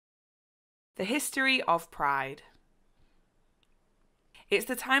The history of Pride. It's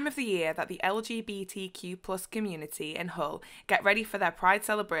the time of the year that the LGBTQ+ community in Hull get ready for their Pride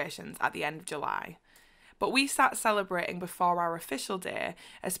celebrations at the end of July. But we start celebrating before our official day,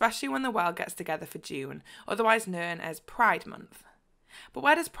 especially when the world gets together for June, otherwise known as Pride Month. But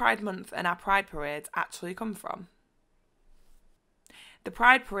where does Pride Month and our Pride parades actually come from? The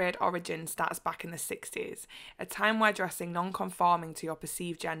Pride Parade origin starts back in the 60s, a time where dressing non-conforming to your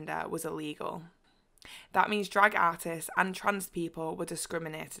perceived gender was illegal. That means drag artists and trans people were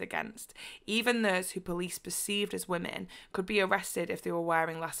discriminated against. Even those who police perceived as women could be arrested if they were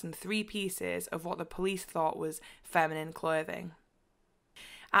wearing less than 3 pieces of what the police thought was feminine clothing.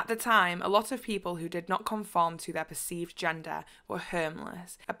 At the time, a lot of people who did not conform to their perceived gender were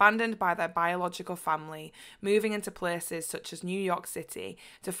homeless, abandoned by their biological family, moving into places such as New York City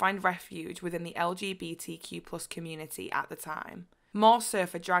to find refuge within the LGBTQ+ community at the time. More so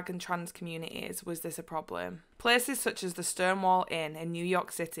for drag and trans communities was this a problem. Places such as the Stonewall Inn in New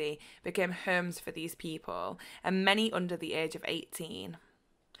York City became homes for these people, and many under the age of 18.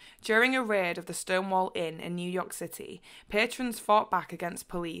 During a raid of the Stonewall Inn in New York City, patrons fought back against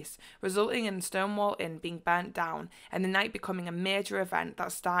police, resulting in Stonewall Inn being burnt down and the night becoming a major event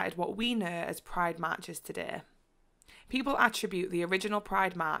that started what we know as Pride marches today. People attribute the original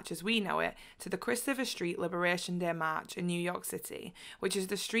Pride March as we know it to the Christopher Street Liberation Day March in New York City, which is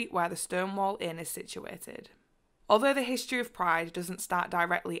the street where the Stonewall Inn is situated. Although the history of Pride doesn't start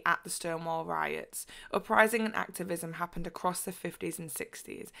directly at the Stonewall riots, uprising and activism happened across the 50s and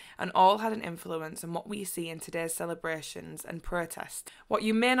 60s, and all had an influence on what we see in today's celebrations and protests. What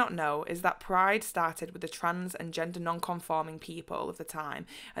you may not know is that Pride started with the trans and gender non-conforming people of the time,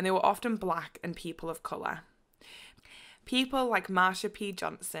 and they were often black and people of colour. People like Marsha P.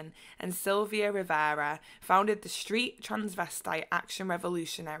 Johnson and Sylvia Rivera founded the Street Transvestite Action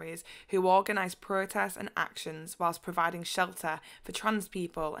Revolutionaries, who organised protests and actions whilst providing shelter for trans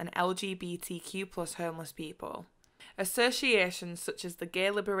people and LGBTQ+ homeless people. Associations such as the Gay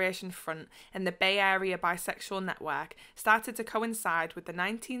Liberation Front and the Bay Area Bisexual Network started to coincide with the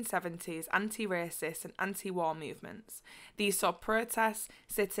 1970s anti-racist and anti-war movements. These saw protests,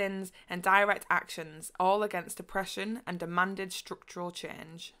 sit-ins and direct actions, all against oppression and demanded structural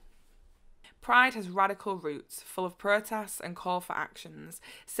change. Pride has radical roots, full of protests and call for actions,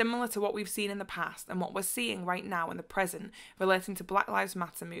 similar to what we've seen in the past and what we're seeing right now in the present relating to Black Lives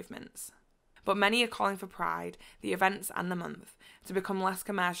Matter movements. But many are calling for Pride, the events and the month, to become less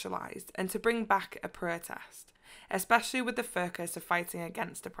commercialised and to bring back a protest, especially with the focus of fighting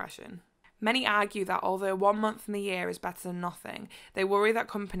against oppression. Many argue that although 1 month in the year is better than nothing, they worry that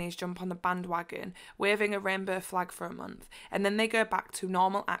companies jump on the bandwagon, waving a rainbow flag for a month, and then they go back to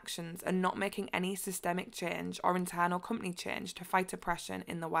normal actions and not making any systemic change or internal company change to fight oppression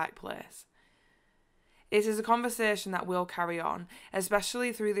in the workplace. It is a conversation that will carry on,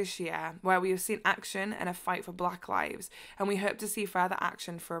 especially through this year, where we have seen action and a fight for Black lives, and we hope to see further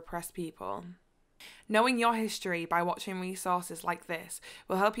action for oppressed people. Knowing your history by watching resources like this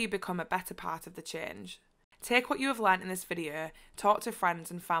will help you become a better part of the change. Take what you have learned in this video, talk to friends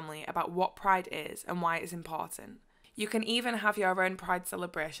and family about what Pride is and why it's important. You can even have your own Pride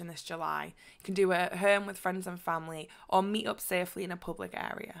celebration this July. You can do it at home with friends and family, or meet up safely in a public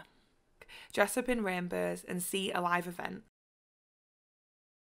area. Dress up in rainbows and see a live event.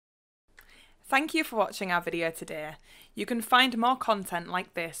 Thank you for watching our video today. You can find more content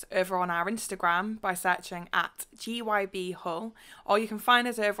like this over on our Instagram by searching @GYBHull, or you can find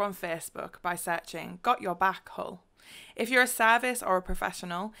us over on Facebook by searching Got Your Back Hull. If you're a service or a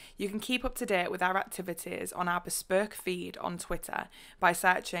professional, you can keep up to date with our activities on our bespoke feed on Twitter by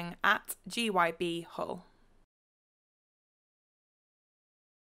searching @GYBHull.